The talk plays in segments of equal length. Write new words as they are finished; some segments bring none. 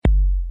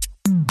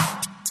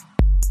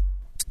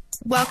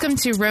Welcome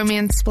to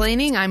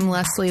Romance-Splaining. I'm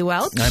Leslie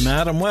Welch. I'm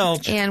Adam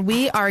Welch. And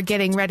we are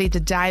getting ready to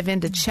dive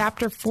into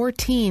Chapter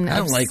 14. I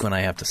don't like when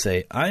I have to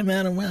say, I'm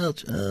Adam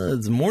Welch.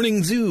 It's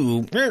Morning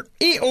Zoo.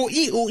 E-o,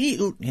 e-o,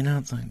 e-o. You know,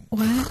 it's like...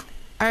 What?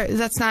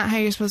 That's not how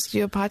you're supposed to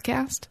do a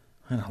podcast?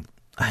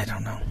 I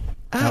don't know.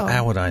 Oh.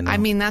 How would I know? I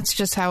mean, that's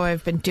just how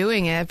I've been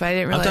doing it, but I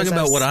didn't realize I'm talking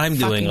about what I'm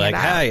doing. Like,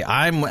 out. hey,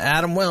 I'm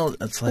Adam Welch.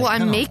 It's like, well,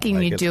 I'm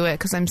making you do it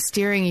because I'm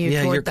steering you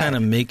toward you're kind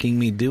of making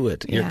me do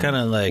it. Yeah. You're kind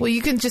of like... Well,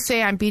 you can just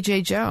say I'm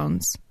BJ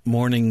Jones.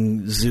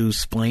 Morning Zoo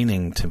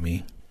splaining to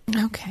me.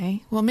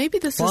 Okay. Well, maybe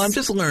this is... Well, I'm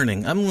just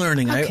learning. I'm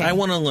learning. Okay. I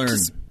want to learn.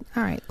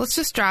 All right. Let's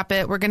just drop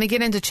it. We're going to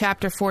get into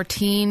Chapter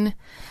 14.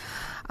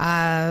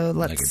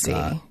 Let's see.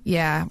 Hot.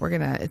 Yeah,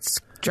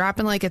 it's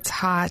dropping like it's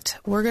hot.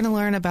 We're going to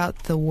learn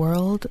about the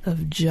world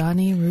of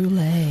Johnny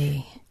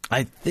Roulet.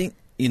 I think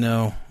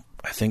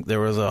there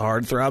was a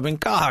hard-throbbing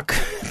cock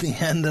at the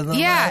end of the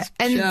last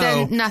and show.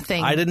 Then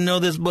nothing. I didn't know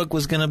this book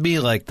was going to be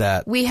like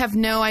that. We have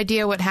no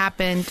idea what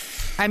happened.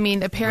 I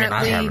mean,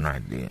 apparently I have an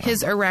idea.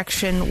 His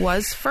erection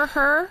was for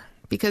her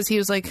because he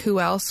was like, who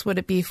else would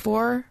it be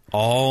for?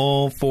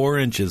 All 4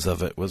 inches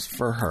of it was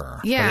for her.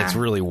 Yeah. But it's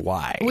really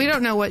wide. We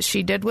don't know what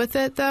she did with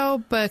it,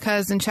 though,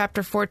 because in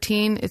Chapter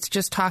 14, it's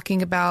just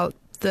talking about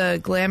the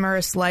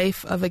glamorous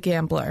life of a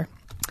gambler.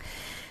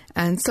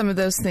 And some of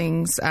those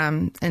things,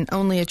 and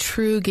only a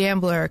true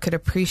gambler could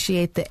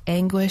appreciate the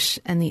anguish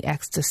and the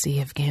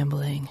ecstasy of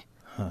gambling.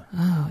 Huh.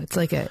 Oh, it's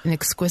like an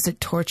exquisite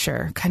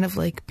torture, kind of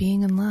like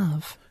being in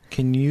love.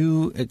 Can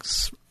you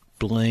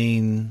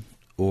explain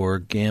or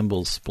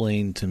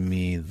gamble-splain to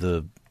me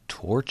the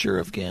torture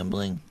of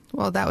gambling?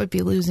 Well, that would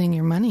be losing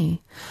your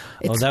money.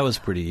 That was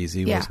pretty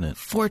easy, wasn't it?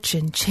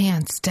 Fortune,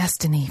 chance,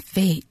 destiny,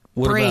 fate.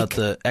 What break, about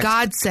the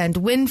godsend,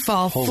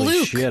 windfall,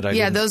 Holy fluke?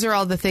 Shit, Those are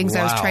all the things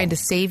I was trying to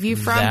save you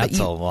from. That's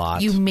but a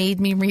lot. You made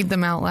me read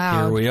them out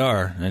loud. Here we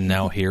are, and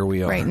now here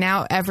we are. Right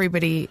now,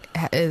 everybody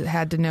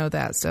had to know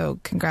that. So,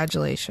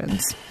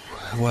 congratulations.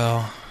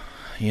 Well,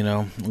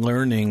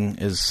 learning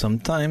is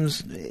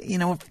sometimes,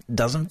 it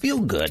doesn't feel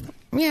good.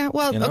 Yeah,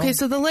 well, okay,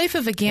 so the life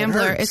of a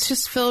gambler, it's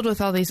just filled with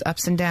all these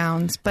ups and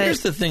downs. But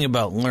here's the thing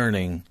about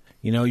learning.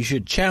 You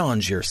should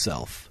challenge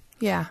yourself.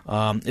 Yeah.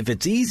 If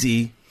it's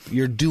easy,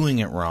 you're doing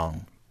it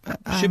wrong.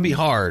 It should be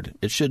hard.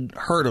 It should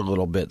hurt a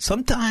little bit.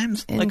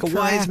 Sometimes, like a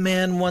wise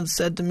man once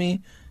said to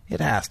me, it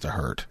has to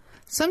hurt.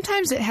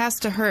 Sometimes it has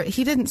to hurt.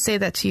 He didn't say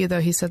that to you,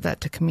 though. He said that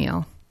to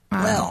Camille.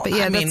 Well,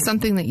 but that's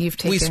something that you've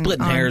taken. We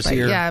splitting hairs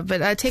here. Yeah,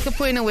 but I take a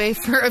point away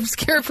for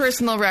obscure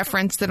personal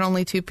reference that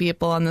only 2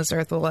 people on this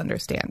earth will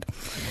understand.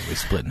 We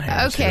splitting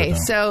hairs. Okay, here,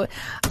 so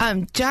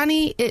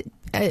Johnny,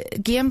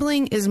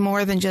 gambling is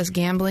more than just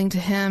gambling to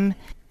him.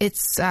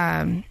 It's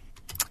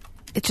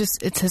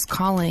his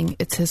calling.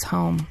 It's his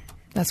home.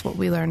 That's what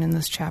we learn in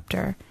this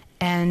chapter.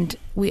 And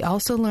we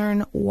also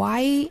learn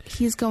why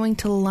he's going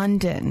to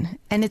London.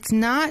 And it's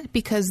not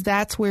because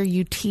that's where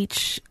you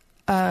teach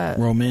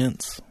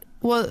romance.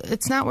 Well,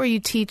 it's not where you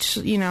teach,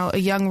 a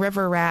young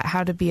river rat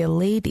how to be a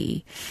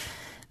lady.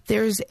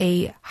 There's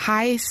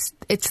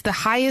it's the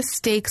highest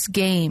stakes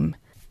game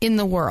in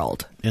the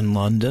world. In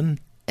London?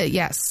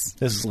 Yes.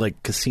 This is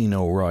like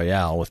Casino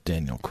Royale with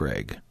Daniel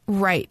Craig.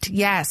 Right,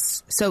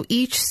 yes. So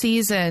each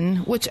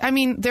season,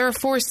 there are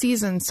 4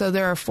 seasons, so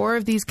there are 4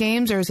 of these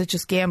games, or is it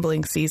just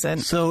gambling season?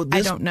 So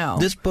I don't know.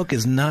 This book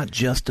is not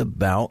just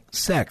about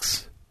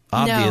sex,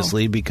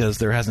 obviously, because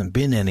there hasn't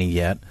been any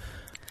yet.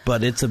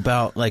 But it's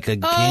about like a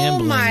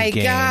gambling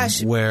game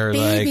gosh, where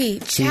baby,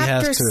 like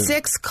Chapter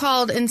 6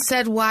 called and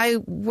said, "Why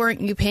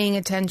weren't you paying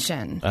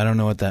attention?" I don't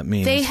know what that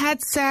means. They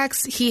had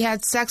sex. He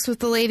had sex with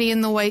the lady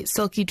in the white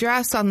silky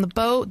dress on the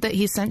boat that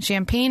he sent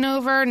champagne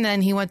over, and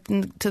then he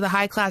went to the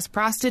high class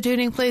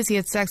prostituting place. He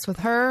had sex with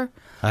her.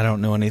 I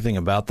don't know anything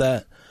about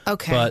that.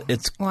 Okay, but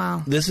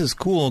this is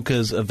cool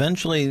because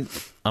eventually,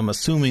 I'm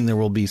assuming there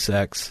will be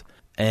sex.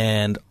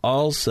 And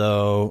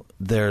also,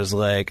 there's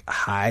like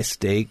high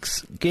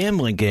stakes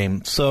gambling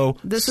game. So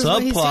this is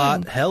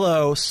subplot,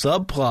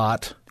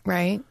 subplot.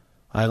 Right.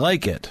 I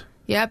like it.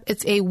 Yep,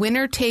 it's a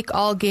winner take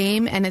all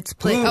game, and it's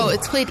played. Oh,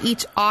 it's played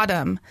each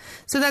autumn.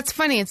 So that's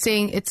funny. It's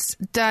saying it's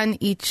done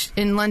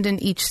in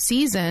London each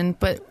season,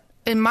 but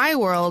in my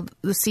world,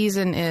 the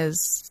season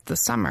is the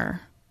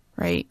summer.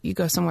 Right, you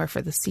go somewhere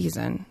for the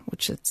season,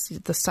 which it's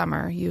the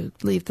summer. You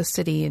leave the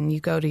city and you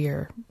go to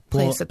your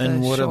place at the shore.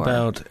 And what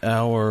about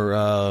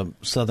our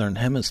Southern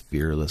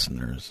Hemisphere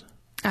listeners?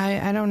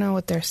 I don't know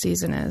what their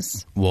season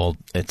is. Well,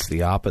 it's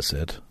the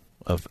opposite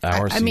of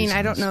our season.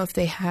 I don't know if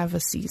they have a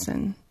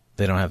season.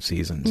 They don't have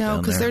seasons. No,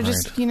 because they're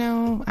just,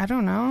 I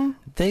don't know.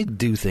 They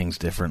do things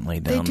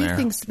differently down there. They do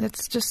things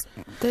that's just,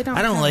 they don't.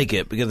 I don't like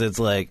it because it's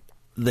like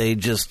they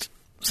just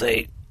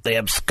say they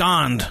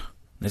abscond.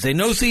 They say,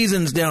 no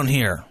seasons down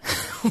here.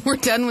 We're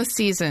done with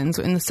seasons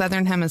in the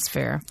Southern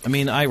Hemisphere. I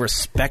mean, I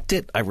respect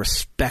it. I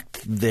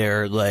respect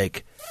their,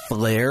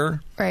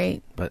 flair.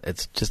 Right. But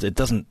it's just, it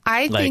doesn't...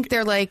 I think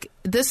they're like,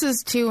 this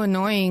is too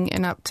annoying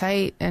and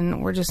uptight,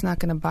 and we're just not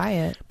going to buy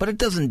it. But it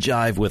doesn't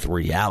jive with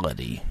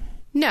reality.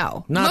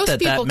 No. Not Most that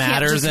people that can't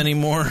matters just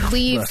anymore.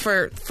 leave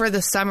but- for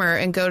the summer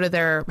and go to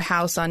their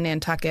house on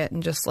Nantucket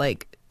and just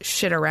like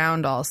shit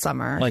around all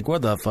summer. Like,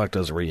 what the fuck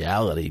does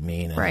reality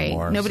mean right.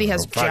 anymore? Nobody So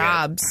has fuck it.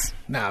 jobs.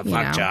 Nah, you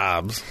fuck know.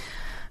 jobs.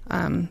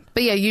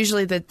 But yeah,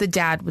 usually the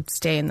dad would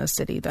stay in the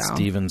city though.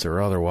 Stevens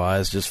or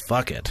otherwise, just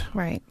fuck it.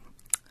 Right.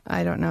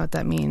 I don't know what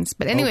that means.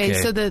 But anyway,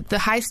 Okay. so the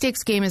high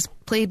stakes game is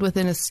played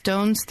within a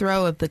stone's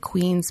throw of the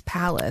Queen's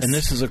Palace. And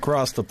this is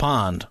across the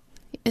pond,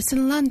 It's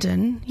in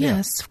London. Yeah.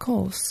 Yes, of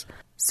course.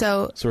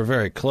 So so we're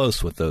very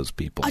close with those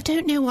people. I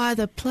don't know why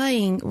they're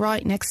playing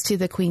right next to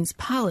the Queen's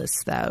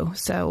Palace, though.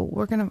 So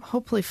we're going to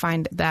hopefully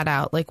find that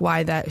out, like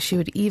why that she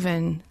would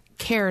even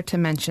care to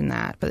mention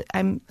that. But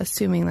I'm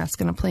assuming that's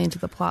going to play into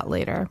the plot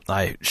later.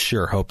 I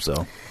sure hope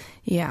so.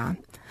 Yeah.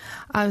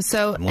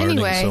 So I'm learning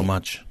anyway, so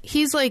much.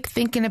 he's like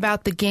thinking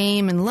about the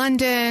game in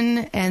London,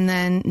 and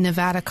then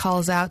Nevada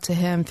calls out to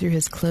him through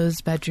his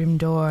closed bedroom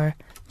door.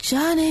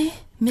 Johnny,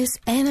 Miss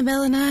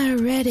Annabelle and I are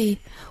ready.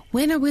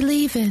 When are we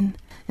leaving?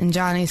 And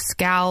Johnny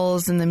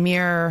scowls in the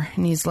mirror,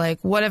 and he's like,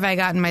 what have I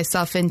gotten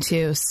myself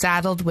into,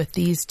 saddled with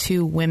these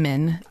two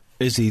women?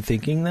 Is he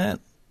thinking that?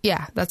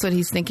 Yeah, that's what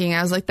he's thinking.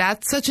 I was like,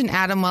 that's such an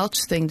Adam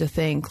Welch thing to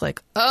think.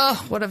 Like,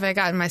 oh, what have I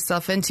gotten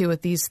myself into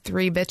with these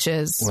three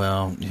bitches?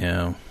 Well,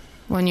 yeah.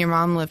 When your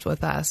mom lived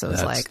with us, it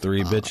was That's like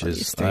three oh, bitches.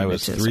 these three I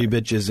was bitches three are-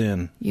 bitches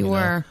in. You know?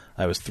 were.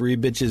 I was three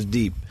bitches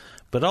deep.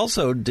 But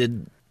also,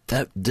 did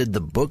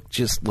the book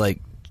just like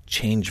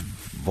change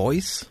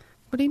voice?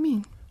 What do you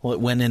mean? Well, it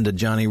went into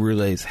Johnny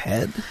Roulet's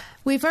head.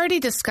 We've already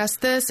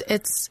discussed this.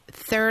 It's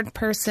third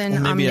person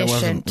Well, maybe I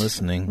omniscient. wasn't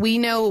listening. We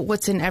know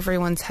what's in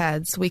everyone's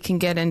heads. We can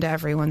get into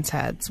everyone's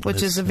heads,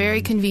 which is a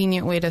very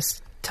convenient way to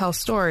tell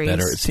stories.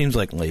 Better. It seems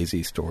like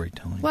lazy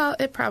storytelling. Well,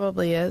 it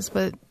probably is,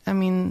 but I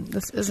mean,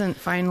 this isn't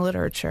fine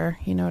literature.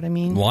 You know what I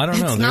mean? Well, I don't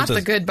know. It's not There's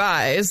the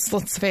goodbyes.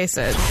 Let's face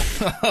it.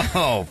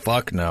 Oh,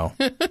 fuck no.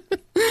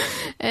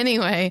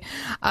 Anyway,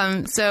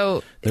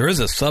 so There is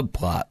a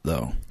subplot,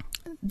 though.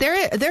 there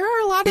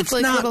are a lot of It's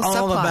like not little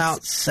all subplots.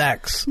 about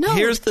sex. No.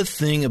 Here's the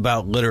thing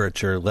about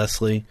literature,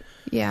 Leslie.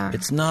 Yeah.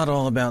 It's not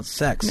all about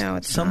sex. No,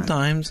 it's not.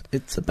 Sometimes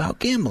it's about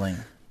gambling.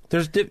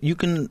 There's you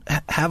can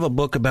have a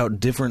book about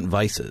different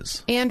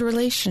vices. And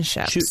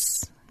relationships. Shoot.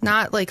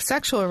 Not like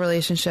sexual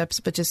relationships,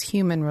 but just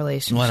human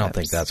relationships. Well, I don't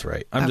think that's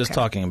right. I'm just Okay.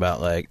 talking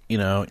about, like, you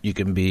know, you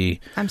can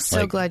be I'm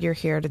so like, glad you're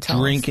here to tell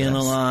drinking us a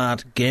this.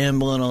 lot,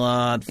 gambling a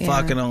lot, Yeah.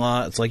 fucking a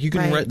lot. It's like you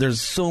can Right. there's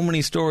so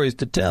many stories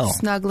to tell.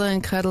 Snuggling,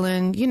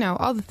 cuddling, you know,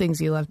 all the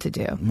things you love to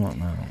do. Well,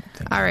 no, I don't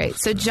think All right.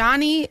 So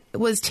Johnny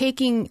was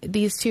taking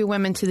these two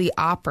women to the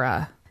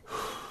opera.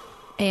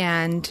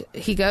 And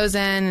he goes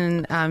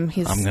in and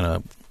he's I'm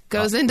going to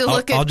goes in to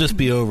look at. I'll just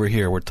be over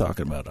here. We're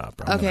talking about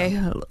opera. Okay,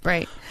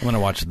 right. I'm going to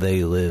watch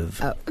They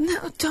Live.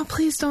 No,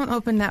 please don't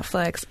open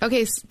Netflix.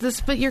 Okay,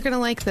 but you're gonna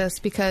like this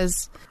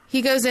because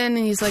he goes in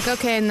and he's like,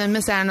 okay, and then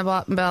Miss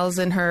Annabelle's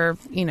in her,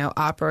 you know,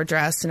 opera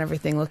dress and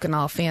everything, looking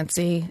all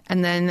fancy,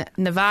 and then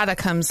Nevada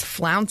comes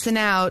flouncing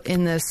out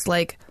in this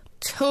like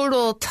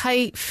total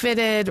tight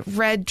fitted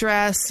red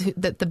dress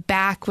that the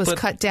back was But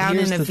cut down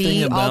here's in a the thing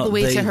V all the about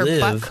way They to her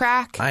butt Live.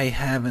 crack. I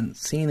haven't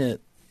seen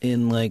it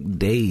in like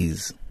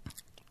days.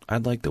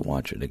 I'd like to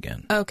watch it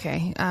again.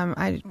 Okay.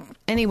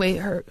 Anyway,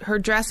 her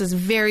dress is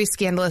very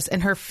scandalous,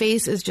 and her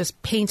face is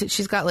just painted.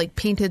 She's got like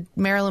painted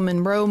Marilyn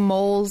Monroe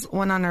moles,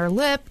 one on her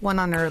lip, one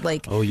on her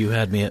like. Oh, you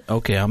had me at...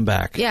 Okay, I'm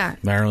back. Yeah,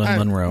 Marilyn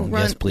Monroe. one-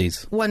 Yes,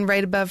 please. One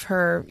right above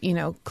her, you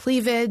know,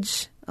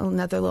 cleavage.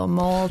 Another little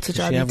mole to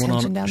draw She the have one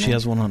attention on. down She there.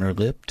 has one on her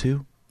lip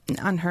too.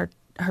 On her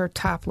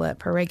top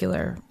lip, her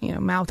regular, you know,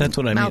 mouth. That's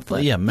what I mean. mouth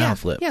lip. Yeah,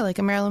 mouth lip. Yeah, like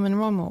a Marilyn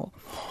Monroe mole.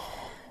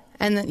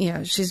 And then, you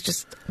know, she's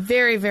just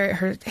very, very.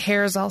 Her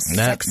hair's all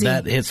sexy.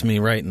 That hits me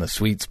right in the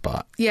sweet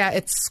spot. Yeah,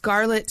 it's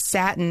scarlet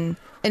satin,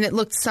 and it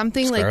looked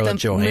something like Scarlett the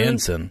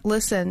Johansson.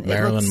 Listen, it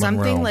Marilyn looked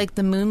something Monroe. like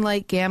the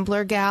Moonlight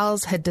Gambler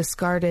gals had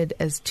discarded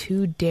as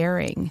too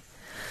daring.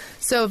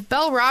 So if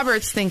Belle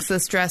Roberts thinks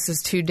this dress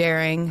is too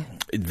daring,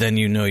 Then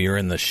you know you're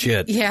in the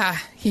shit. yeah,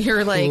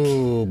 you're like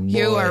Oh,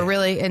 you boy. are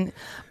really and.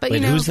 But Wait,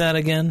 you know, who's that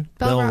again?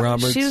 Belle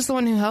Roberts. She was the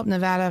one who helped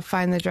Nevada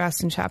find the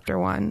dress in chapter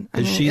 1. I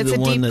Is mean, she it's the a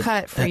one deep that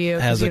cut for you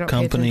 'cause has you don't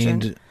pay attention.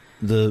 accompanied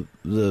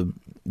the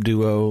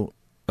duo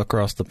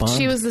across the pond?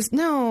 She was this.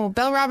 No,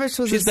 Belle Roberts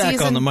was She's a back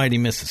seasoned on the Mighty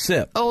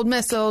Mississippi. old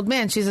miss, old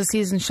man. She's a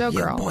seasoned Yeah,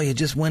 showgirl. boy, you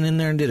just went in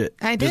there and did it.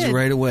 I Just did.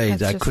 right away.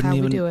 That's I just couldn't how we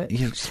even. do it.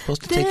 You're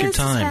supposed to take your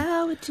time. This is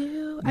how we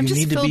do. I'm You just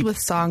need to filled be- with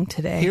song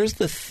today. Here's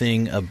the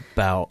thing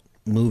about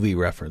movie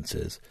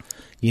references: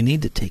 you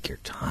need to take your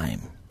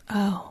time.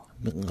 Oh.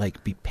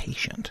 Like, be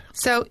patient.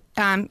 So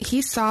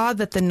he saw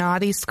that the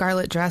naughty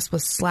scarlet dress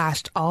was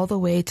slashed all the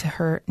way to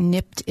her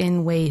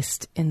nipped-in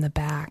waist in the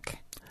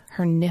back.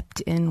 Her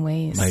nipped-in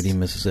waist. Mighty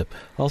Mississippi.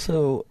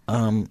 Also,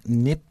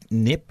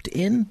 nipped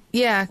in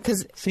Yeah,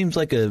 because seems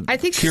like a I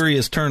think she's-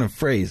 curious turn of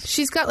phrase.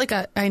 she's got like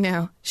a, I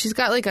know, she's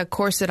got like a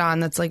corset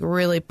on that's like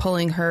really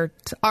pulling her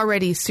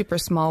already super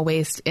small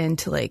waist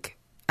into like,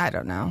 I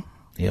don't know,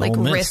 The like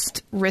Ole Miss.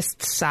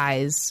 wrist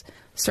size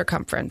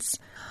circumference.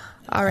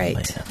 All right.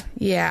 man.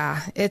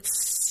 Yeah, it's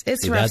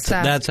See, rough that's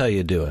stuff. that's how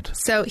you do it.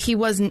 So he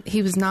was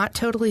not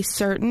totally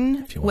certain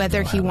you wanna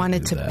whether know he how to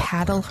wanted do to that.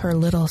 paddle her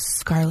little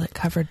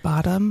scarlet-covered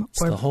bottom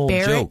or the whole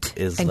bear joke it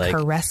is and like,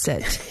 caress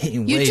it. he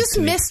You waits just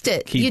and he missed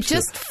it. You keeps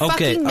just it.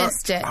 fucking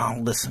missed it.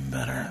 I'll listen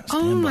better. Oh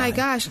Stand my by.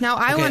 gosh! Now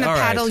I Okay, want to all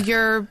right. paddle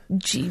your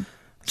giant.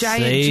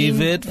 Save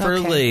gene- it for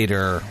okay.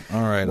 later.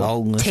 All right,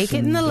 I'll listen take it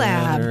in the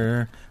lab.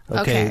 better.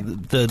 Okay, Okay.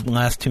 the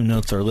last two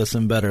notes are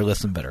listen better,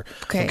 listen better.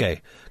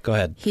 Okay. Go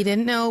ahead. He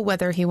didn't know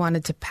whether he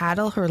wanted to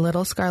paddle her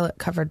little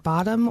scarlet-covered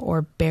bottom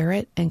or bear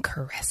it and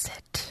caress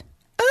it.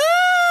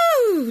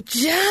 Ooh,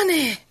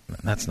 Johnny!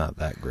 That's not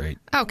that great.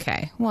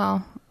 Okay,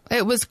 well,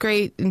 it was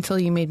great until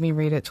you made me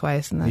read it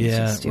twice, and that's Yeah,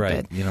 just stupid.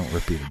 right. You don't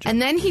repeat it.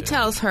 And then he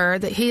tells her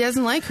that he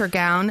doesn't like her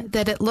gown,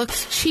 that it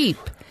looks cheap.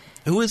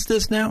 Who is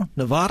this now?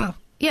 Nevada?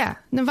 Yeah,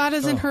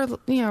 Nevada's in her,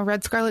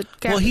 red scarlet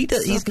gown. Well, he's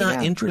silky not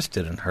gown.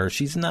 interested in her.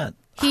 She's not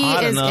He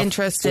hot is enough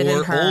interested or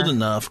in her. old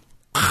enough.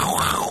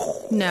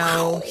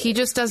 No, he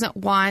just doesn't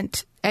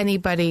want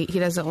anybody. He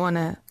doesn't want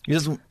to. He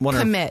doesn't want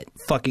her Commit.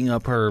 fucking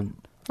up her.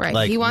 Right.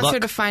 Like, he wants her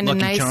Luck- to find a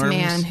Lucky nice Charms.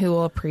 man who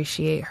will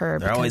appreciate her.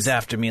 They're always because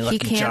after me, Lucky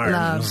he can't Charms.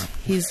 love.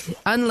 He's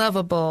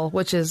unlovable,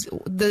 which is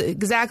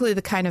exactly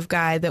the kind of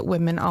guy that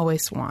women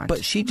always want.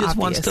 But she just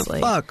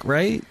obviously. wants to fuck,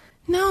 right?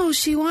 No,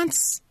 she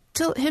wants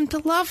him to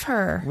love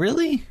her.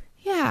 Really?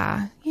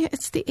 Yeah,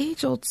 it's the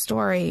age-old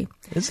story.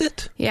 Is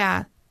it?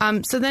 Yeah.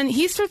 So then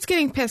he starts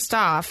getting pissed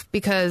off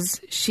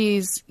because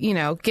she's,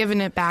 giving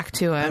it back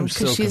to him. I'm 'cause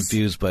so she's,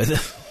 confused by the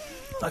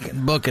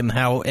fucking book and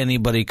how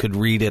anybody could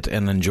read it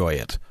and enjoy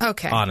it.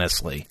 Okay.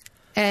 Honestly.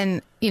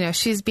 And,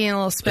 she's being a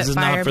little This is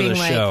spitfire, not for being the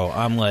like, show.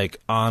 I'm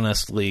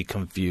honestly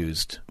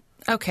confused.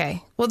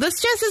 okay, well, this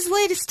dress is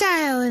latest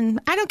style, and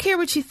I don't care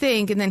what you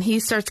think. And then he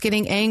starts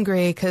getting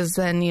angry because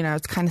then,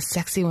 it's kind of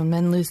sexy when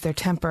men lose their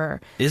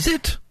temper. Is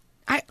it?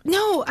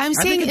 I'm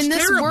saying think it's in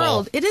this terrible.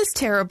 world, it is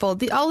terrible.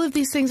 All of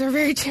these things are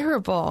very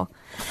terrible.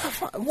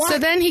 So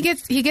then he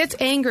gets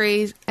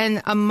angry,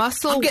 and I'm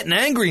getting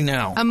angry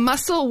now. a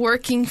muscle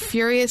working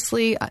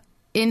furiously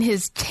in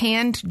his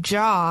tanned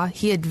jaw,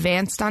 he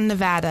advanced on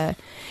Nevada.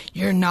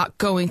 "You're not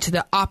going to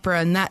the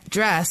opera in that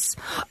dress."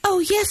 "Oh,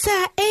 yes,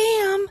 I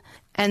am."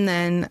 And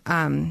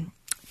then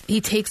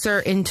he takes her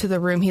into the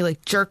room. He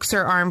jerks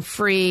her arm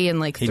free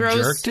and he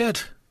throws. jerked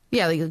it?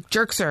 Yeah,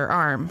 jerks her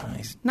arm,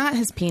 not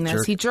his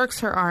penis. He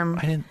jerks her arm.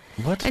 I didn't.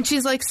 What? And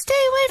she's like, "Stay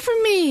away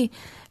from me."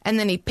 And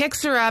then he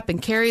picks her up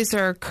and carries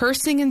her,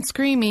 cursing and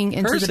screaming,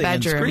 into Cursing the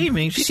bedroom. and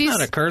screaming? She's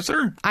not a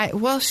cursor.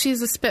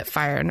 She's a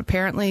spitfire, and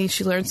apparently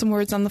she learned some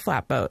words on the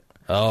flatboat.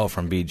 Oh,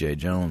 from B.J.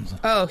 Jones.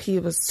 Oh,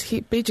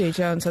 B.J.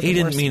 Jones had He the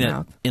didn't worst mean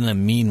mouth. it in a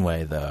mean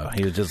way, though.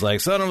 He was just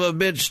like, son of a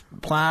bitch,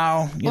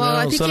 plow,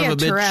 I think son he of a had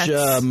bitch,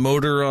 Tourette's.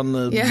 motor on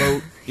the Yeah.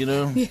 boat,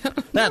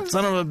 That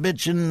son of a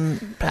bitch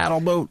in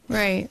paddle boat.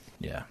 Right.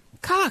 Yeah.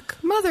 Cock,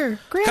 mother,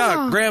 grandma.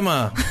 Cock,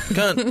 grandma,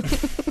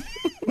 cunt.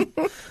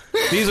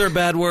 These are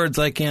bad words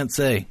I can't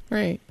say.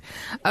 Right.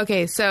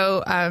 Okay,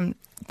 so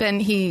then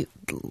he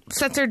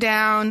sets her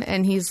down,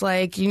 and he's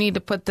like, "You need to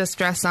put this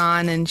dress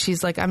on." And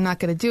she's like, "I'm not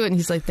going to do it." And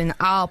he's like, "Then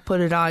I'll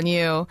put it on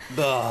you."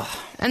 Ugh.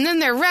 And then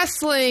they're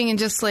wrestling and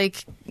just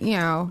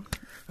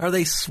Are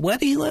they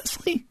sweaty,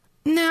 Leslie?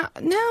 No, I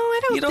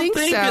don't, You don't think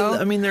think? so.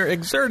 I mean, they're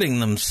exerting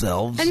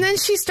themselves. And then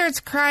she starts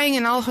crying,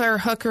 and all her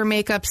hooker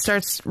makeup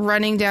starts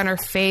running down her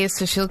face,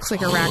 so she looks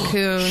like a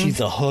raccoon.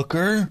 She's a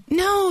hooker?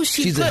 No,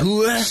 She's a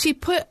hooah? She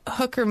put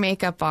hooker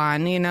makeup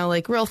on,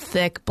 real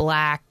thick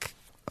black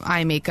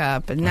eye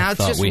makeup, and now it's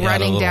thought just we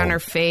had a running down little her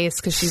face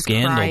because she's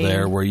Scandal crying.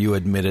 there where you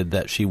admitted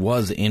that she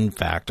was, in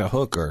fact, a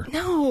hooker.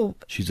 No.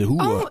 She's a hooah.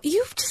 Oh,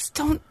 you just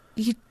don't.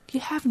 You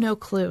have no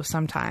clue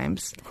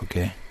sometimes.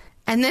 Okay.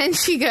 And then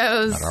she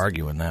goes. Not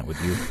arguing that with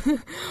you.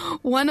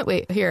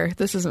 Wait, here.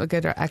 This is a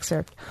good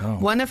excerpt. Oh.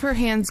 One of her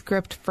hands,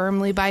 gripped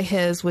firmly by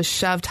his, was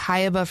shoved high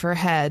above her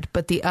head,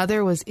 but the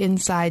other was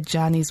inside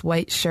Johnny's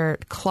white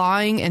shirt,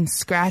 clawing and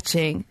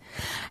scratching.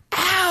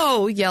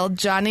 "Ow!" yelled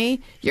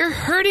Johnny. "You're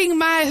hurting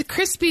my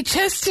crispy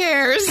chest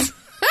hairs."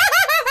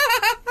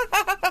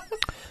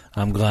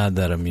 I'm glad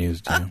that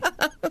amused you.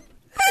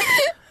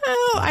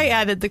 Oh, I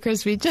added the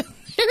crispy chest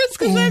hairs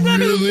because I thought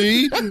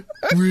it was...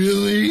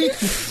 Really?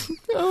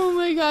 Oh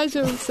my gosh,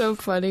 it was so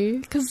funny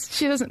because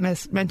she doesn't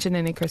mention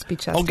any crispy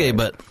chest Okay, hairs.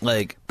 but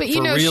But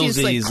for she's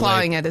realsies,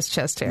 clawing at his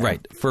chest hair.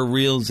 Right. For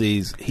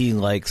realsies, he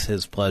likes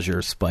his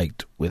pleasure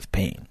spiked with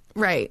pain.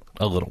 Right.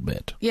 A little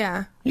bit.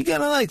 Yeah. He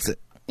kind of likes it.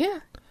 Yeah.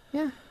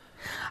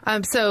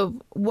 Then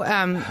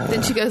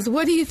she goes,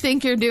 "What do you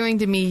think you're doing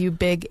to me, you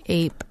big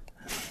ape?"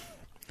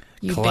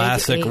 You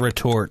Classic big ape.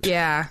 retort.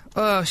 Yeah.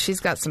 Oh, she's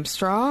got some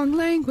strong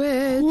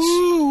language.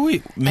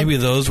 Woo-wee. Maybe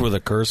those were the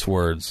curse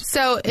words.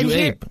 So, and You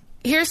here, ape.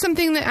 here's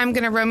something that I'm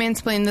going to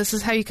romance-plain. This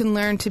is how you can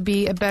learn to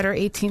be a better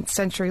 18th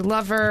century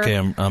lover. Okay,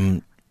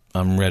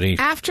 I'm ready.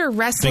 After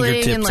wrestling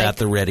Fingertips and at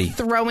the ready.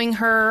 throwing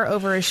her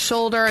over his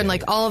shoulder and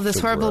all of this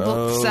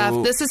horrible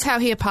stuff, this is how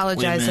he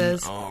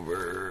apologizes.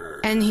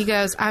 And he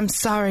goes, "I'm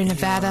sorry,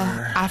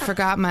 Nevada. I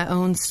forget my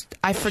own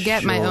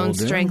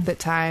Shoulder. strength at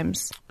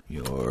times."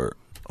 Your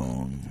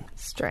own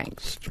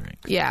Strength.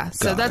 Strength. Yeah.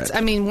 So Got that's, it.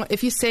 I mean,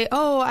 if you say,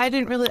 oh, I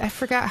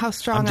forgot how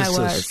strong I'm just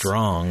I was. so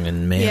strong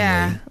and manly.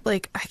 Yeah.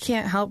 Like, I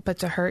can't help but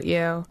to hurt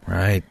you.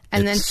 Right.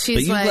 And then she's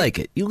but you like- like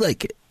it. You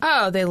like it.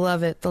 Oh, they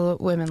love it. The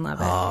women love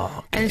it. Oh,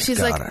 okay, and she's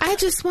got like, it. I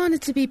just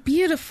wanted to be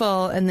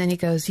beautiful. And then he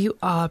goes, you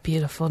are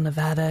beautiful,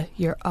 Nevada.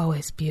 You're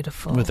always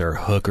beautiful. With her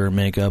hooker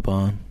makeup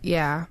on.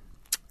 Yeah.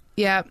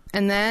 Yeah.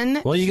 And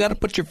then... Well, you got to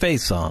put your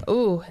face on.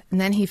 Ooh, and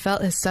then he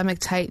felt his stomach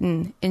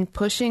tighten. In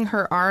pushing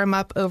her arm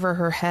up over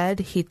her head,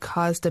 he'd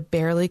caused a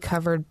barely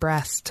covered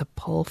breast to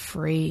pull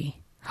free.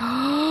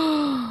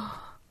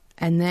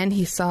 And then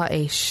he saw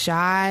a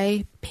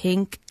shy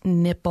pink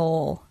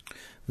nipple,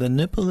 The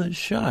nipple is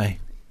shy.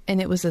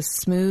 and it was as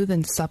smooth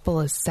and supple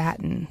as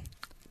satin.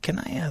 Can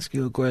I ask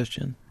you a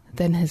question?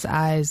 Then his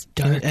eyes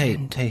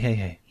darkened.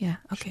 Hey. Yeah,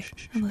 okay,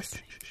 I'm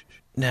listening.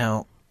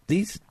 Now,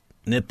 these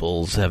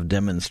nipples have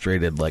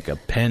demonstrated like a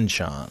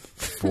penchant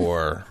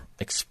for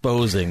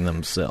exposing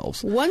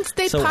themselves. Once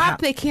they So pop, how-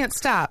 they can't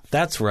stop.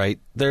 That's right.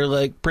 They're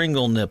like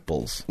Pringle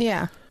nipples.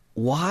 Yeah.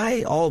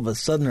 Why all of a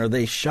sudden are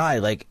they shy?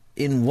 Like,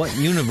 in what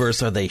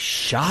universe are they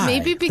shy?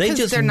 Maybe because they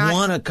just they're not-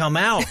 want to come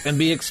out and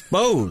be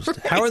exposed.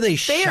 How are they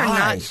shy? They are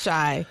not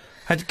shy.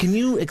 Can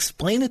you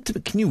explain it to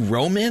me? Can you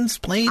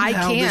romance-plain I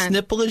how this can't.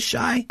 nipple is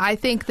shy? I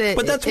think that...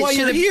 But that's it why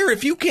you're should've- here.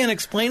 If you can't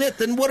explain it,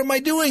 then what am I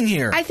doing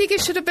here? I think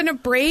it should have been a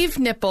brave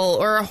nipple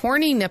or a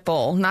horny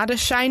nipple, not a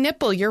shy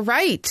nipple. You're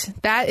right.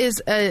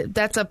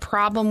 That's a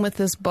problem with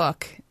this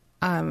book.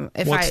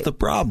 What's the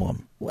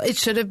problem? It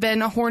should have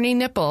been a horny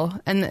nipple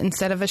and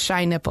instead of a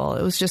shy nipple.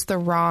 It was just the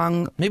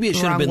wrong. Maybe it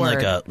should have wrong been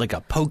word. like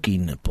a pokey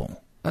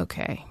nipple.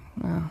 Okay.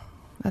 Well,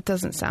 that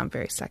doesn't sound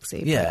very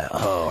sexy. Yeah.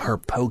 Oh, her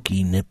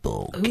pokey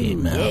nipple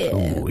came out. yeah.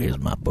 Oh, here's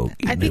my pokey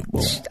I think.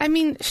 nipple. I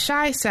mean,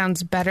 shy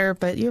sounds better,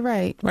 but you're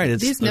right. Right,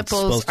 These it's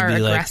nipples supposed to are be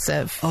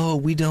aggressive. Like, oh,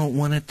 we don't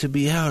want it to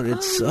be out.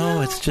 It's no.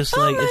 it's just Oh,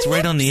 like my it's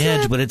right on the lips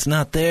edge, are- but it's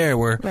not there.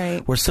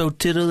 Right. We're so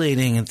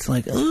titillating. It's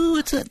like, oh,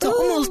 it's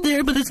almost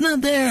there, but it's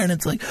not there, and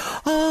it's like,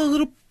 oh,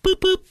 little boop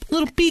boop,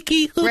 little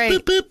peeky, little Right.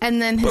 boop boop. And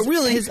then but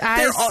really, his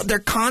eyes. they're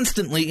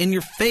constantly in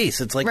your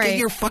face. It's like, Right. get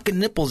your fucking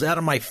nipples out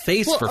of my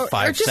face Well, for or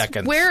 5 just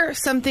seconds. Wear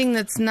something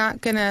that's not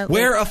gonna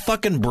Wear a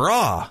fucking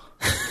bra.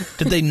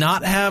 Did they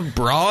not have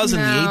bras in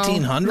the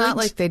 1800s? Not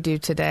like they do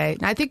today.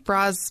 I think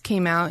bras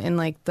came out in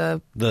like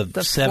the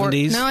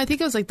 70s? No, I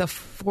think it was like the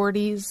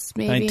 40s,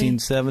 maybe.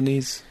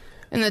 1970s.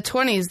 In the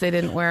 20s, they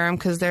didn't wear them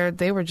because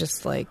they were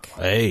just like,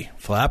 Hey,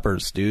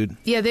 flappers, dude.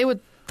 yeah, they would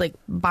like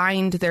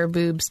bind their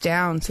boobs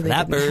down so they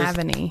Flappers. didn't have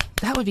any.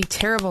 That would be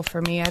terrible for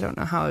me. I don't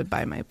know how I would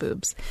buy my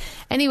boobs.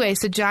 Anyway,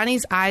 so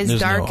Johnny's eyes There's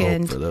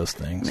darkened. no hope for those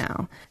things.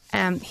 No.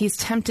 He's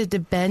tempted to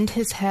bend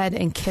his head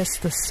and kiss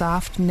the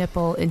soft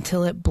nipple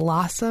until it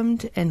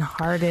blossomed and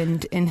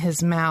hardened in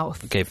his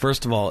mouth. Okay,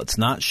 first of all, it's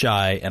not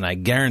shy, and I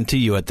guarantee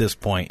you at this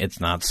point, it's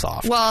not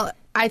soft. Well,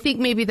 I think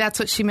maybe that's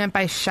what she meant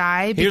by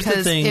shy Here's the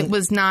because thing. it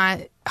was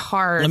not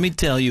hard. Let me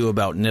tell you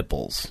about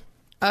nipples.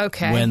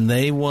 Okay. When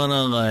they want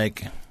to,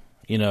 like,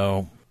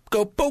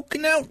 go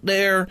poking out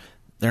there,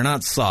 they're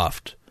not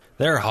soft.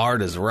 They're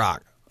hard as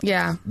rock.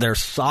 Yeah. They're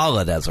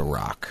solid as a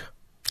rock.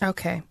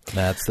 Okay.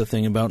 That's the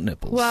thing about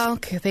nipples. Well,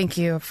 okay, thank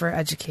you for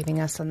educating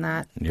us on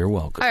that. You're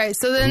welcome. All right,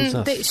 so Who's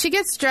then us? she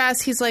gets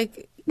dressed. He's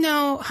like,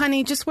 no,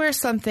 honey, just wear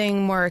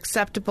something more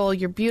acceptable.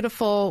 You're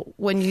beautiful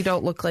when you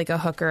don't look like a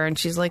hooker. And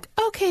she's like,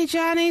 okay,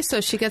 Johnny.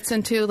 So she gets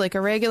into like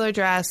a regular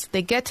dress.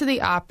 They get to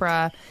the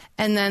opera,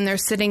 and then they're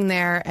sitting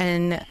there,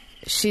 and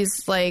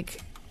she's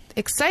like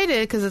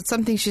excited because it's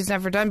something she's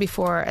never done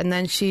before. And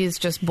then she's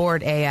just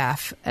bored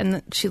AF.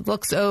 And she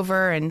looks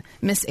over, and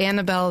Miss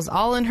Annabelle is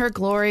all in her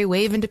glory,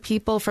 waving to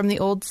people from the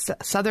old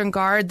Southern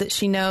Guard that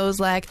she knows,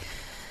 like,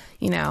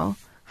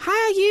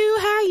 hi,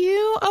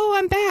 you. Oh,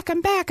 I'm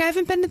back. I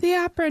haven't been to the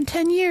opera in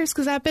 10 years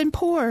because I've been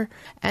poor.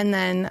 And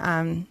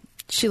then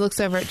she looks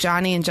over at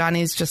Johnny, and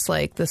Johnny's just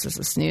like, this is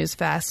a snooze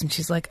fest. And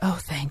she's like, oh,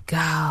 thank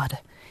God.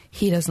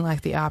 He doesn't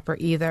like the opera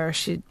either.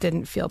 She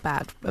didn't feel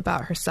bad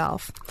about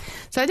herself.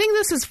 So I think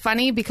this is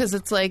funny because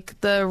it's like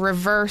the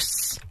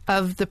reverse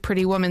of the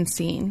Pretty Woman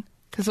scene.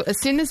 Because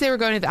as soon as they were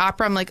going to the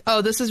opera, I'm like,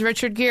 oh, this is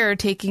Richard Gere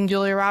taking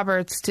Julia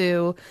Roberts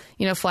to,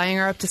 flying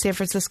her up to San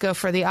Francisco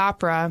for the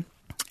opera.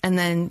 And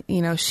then,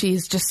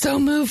 she's just so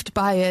moved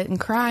by it and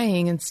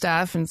crying and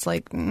stuff. And it's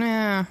like,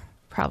 nah,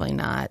 probably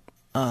not.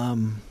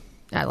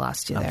 I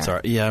lost you there. I'm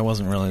sorry. Yeah, I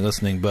wasn't really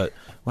listening. But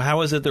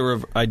how is it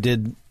I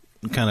did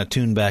kind of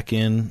tune back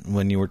in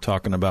when you were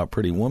talking about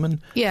Pretty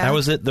Woman. Yeah. How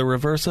is it the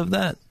reverse of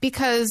that?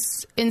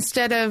 Because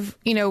instead of,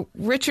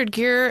 Richard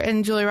Gere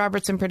and Julia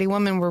Roberts in Pretty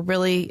Woman were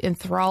really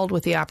enthralled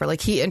with the opera.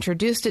 Like, he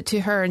introduced it to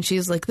her, and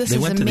she's like, this They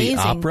is went amazing.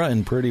 to the opera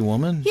in Pretty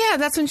Woman? Yeah,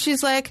 that's when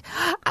she's like,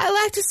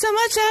 I liked it so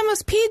much I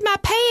almost peed my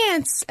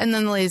pants. And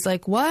then the lady's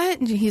like, what?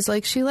 And he's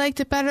like, she liked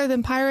it better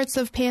than Pirates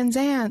of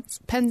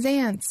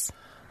Penzance.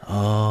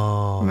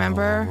 Oh.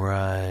 Remember?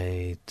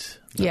 Right.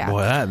 Yeah.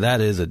 Boy, that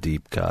is a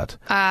deep cut.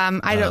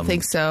 I don't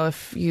think so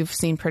if you've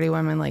seen Pretty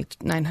Woman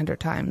like 900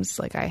 times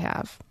like I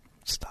have.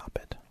 Stop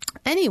it.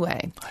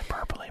 Anyway.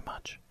 Hyperbole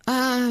much.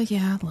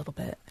 Yeah, a little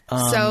bit.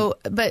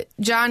 But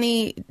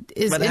Johnny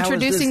is But how is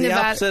introducing this the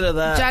opposite of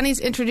that? Johnny's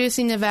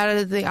introducing Nevada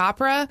to the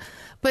opera,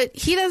 but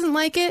he doesn't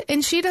like it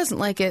and she doesn't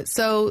like it.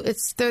 So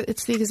it's the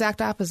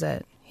exact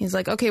opposite. He's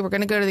like, okay, we're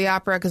going to go to the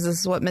opera because this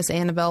is what Miss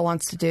Annabelle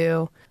wants to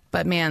do.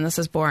 But man, this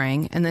is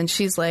boring. And then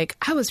she's like,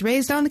 I was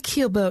raised on a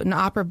keelboat and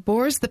opera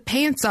bores the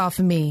pants off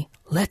of me.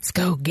 Let's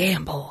go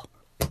gamble.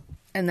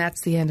 And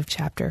that's the end of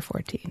chapter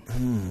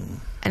 14.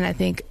 And I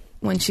think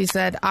when she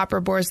said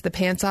opera bores the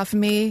pants off of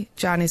me,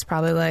 Johnny's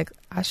probably like,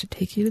 I should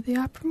take you to the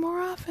opera more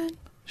often.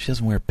 She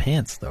doesn't wear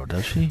pants, though,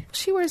 does she?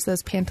 She wears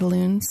those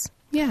pantaloons.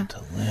 Yeah.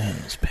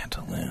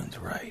 Pantaloons.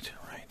 Right.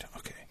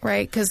 Okay.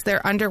 Right, because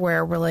their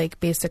underwear were like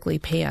basically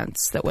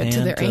pants that went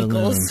to their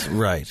ankles.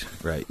 Right.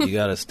 You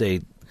got to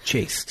stay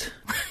chaste.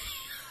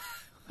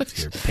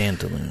 Your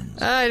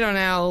pantaloons. I don't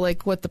know,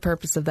 like what the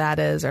purpose of that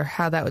is or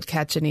how that would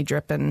catch any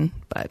dripping,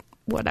 but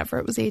whatever.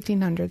 It was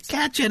 1800s.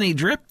 Catch any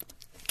drip?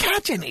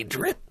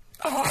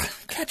 Oh,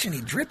 catch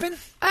any dripping?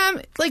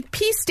 Like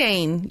Pea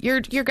Stain,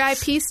 your guy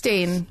Pea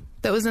Stain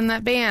that was in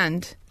that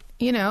band.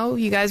 You know,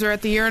 you guys are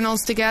at the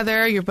urinals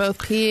together. You're both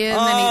peeing. And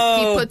then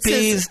he puts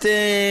his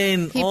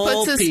Stain. He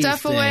puts his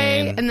stuff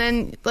away, and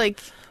then like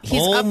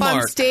he's up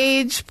on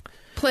stage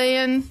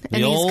playing,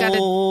 and he's got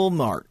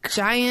a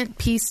giant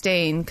pea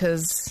stain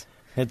because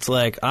it's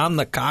like, I'm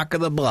the cock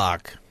of the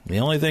block. The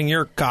only thing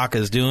your cock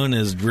is doing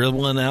is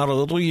dribbling out a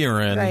little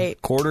urine.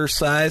 Right.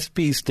 Quarter-sized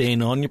pea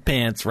stain on your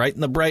pants, right in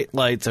the bright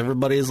lights.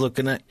 Everybody's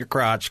looking at your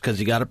crotch because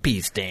you got a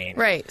pea stain.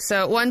 Right.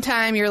 So at one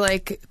time you're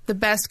like the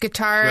best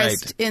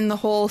guitarist in the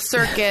whole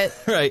circuit.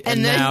 Right.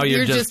 And then now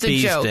you're just pea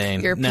a joke.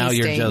 stain. You're now pea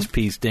you're stain. just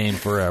pea stain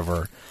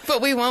forever.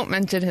 But we won't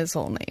mention his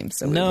whole name,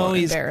 so we won't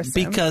embarrass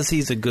him. Because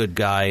he's a good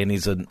guy and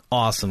he's an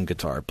awesome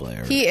guitar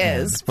player. He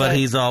is. But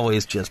he's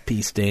always just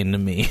pea stain to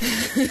me.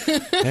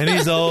 And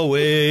he's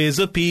always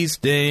a pea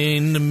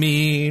stain to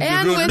me.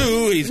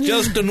 He's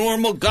just a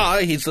normal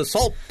guy. He's the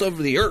salt of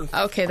the earth.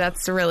 Okay,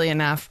 that's really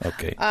enough.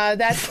 Okay.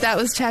 That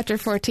was chapter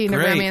 14 Great.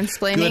 of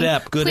Romansplaining. Good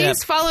app.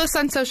 Please follow us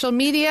on social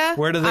media.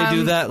 Where do they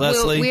do that,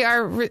 Leslie? We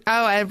are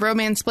at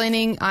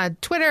Romansplaining on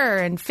Twitter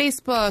and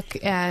Facebook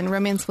and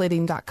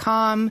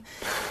romansplaining.com.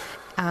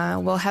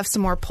 We'll have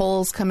some more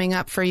polls coming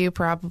up for you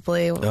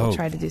probably. We'll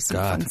try to do some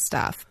fun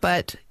stuff.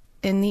 But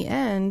in the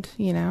end,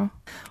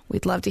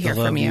 we'd love to hear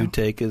from you. The love you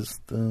take is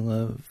the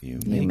love you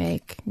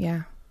make.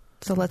 Yeah.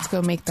 So let's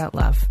go make that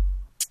love.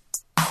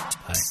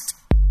 Bye.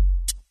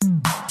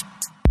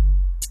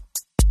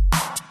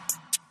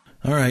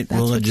 All right,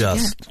 we'll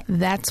adjust.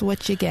 That's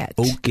what you get.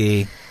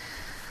 Okay.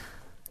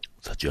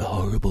 Such a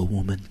horrible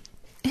woman.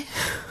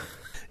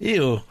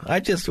 Ew, I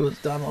just was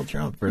Donald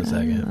Trump for a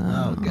second.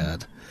 Oh,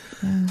 God.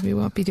 We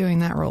won't be doing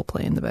that role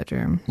play in the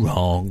bedroom.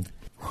 Wrong.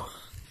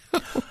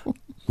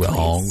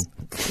 Wrong.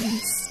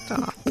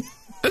 Stop.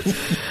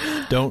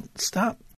 Don't stop.